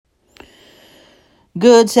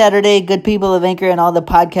Good Saturday, good people of Anchor and all the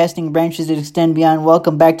podcasting branches that extend beyond.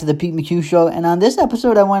 Welcome back to the Pete McHugh Show. And on this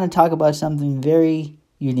episode, I want to talk about something very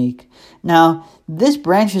unique. Now, this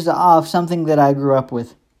branches off something that I grew up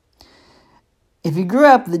with. If you grew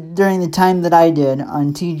up during the time that I did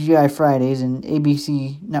on TGI Fridays and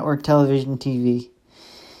ABC Network Television TV,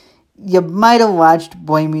 you might have watched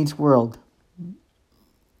Boy Meets World.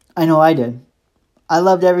 I know I did. I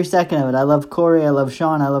loved every second of it. I love Corey, I love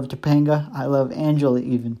Sean, I love Topanga, I love Angela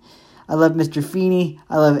even. I love Mr. Feeney,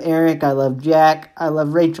 I love Eric, I love Jack, I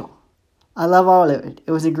love Rachel. I love all of it.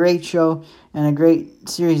 It was a great show and a great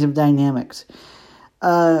series of dynamics.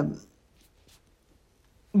 Girl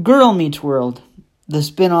Meets World, the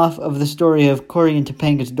spin-off of the story of Corey and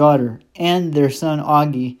Topanga's daughter and their son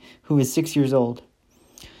Augie, who is 6 years old.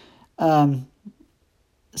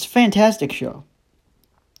 It's a fantastic show.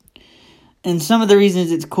 And some of the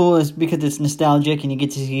reasons it's cool is because it's nostalgic and you get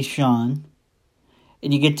to see Sean.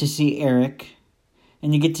 And you get to see Eric.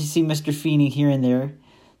 And you get to see Mr. Feeney here and there.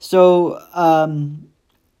 So,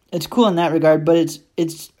 it's cool in that regard. But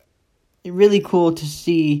it's really cool to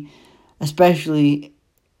see, especially,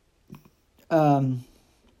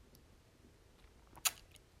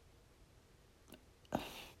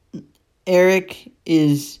 Eric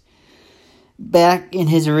is back in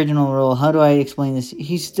his original role. How do I explain this?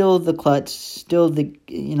 He's still the klutz, still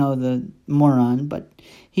the moron, but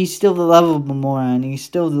he's still the lovable moron. He's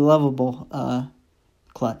still the lovable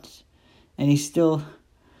klutz, and he's still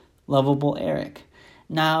lovable Eric.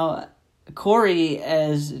 Now, Corey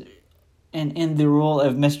in the role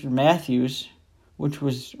of Mr. Matthews, which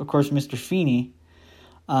was of course Mr. Feeney,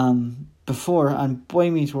 before on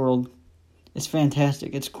Boy Meets World, is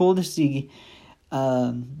fantastic. It's cool to see.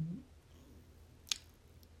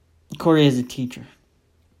 Corey as a teacher,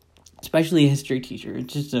 especially a history teacher.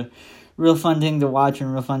 It's just a real fun thing to watch and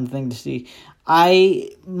a real fun thing to see.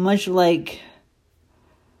 I, much like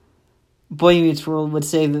Boy Meets World, would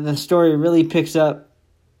say that the story really picks up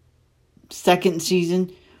second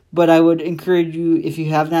season, but I would encourage you, if you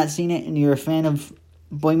have not seen it and you're a fan of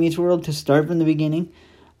Boy Meets World, to start from the beginning.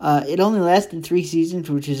 It only lasted 3 seasons,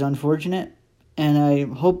 which is unfortunate, and I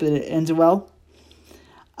hope that it ends well.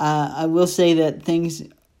 I will say that things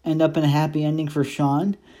end up in a happy ending for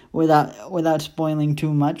Sean, without spoiling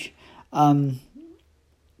too much. Boy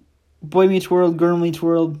Meets World, Girl Meets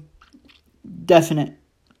World, definite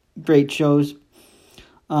great shows.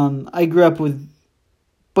 I grew up with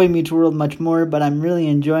Boy Meets World much more, but I'm really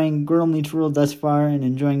enjoying Girl Meets World thus far and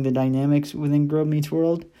enjoying the dynamics within Girl Meets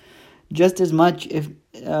World just as much, if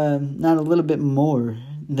not a little bit more,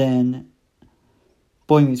 than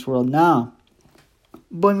Boy Meets World. Now,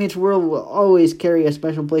 Boy Meets World will always carry a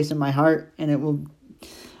special place in my heart, and it will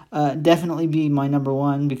definitely be my number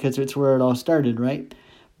one because it's where it all started, right?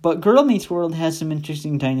 But Girl Meets World has some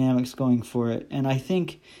interesting dynamics going for it, and I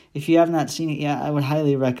think if you have not seen it yet, I would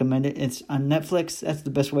highly recommend it. It's on Netflix. That's the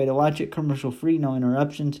best way to watch it, commercial-free, no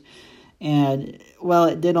interruptions. And while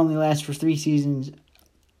it did only last for 3 seasons,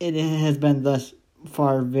 it has been thus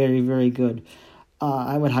far very, very good.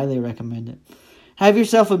 I would highly recommend it. Have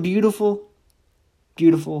yourself a beautiful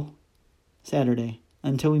Saturday.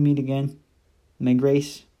 Until we meet again, may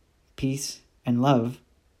grace, peace, and love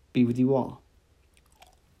be with you all.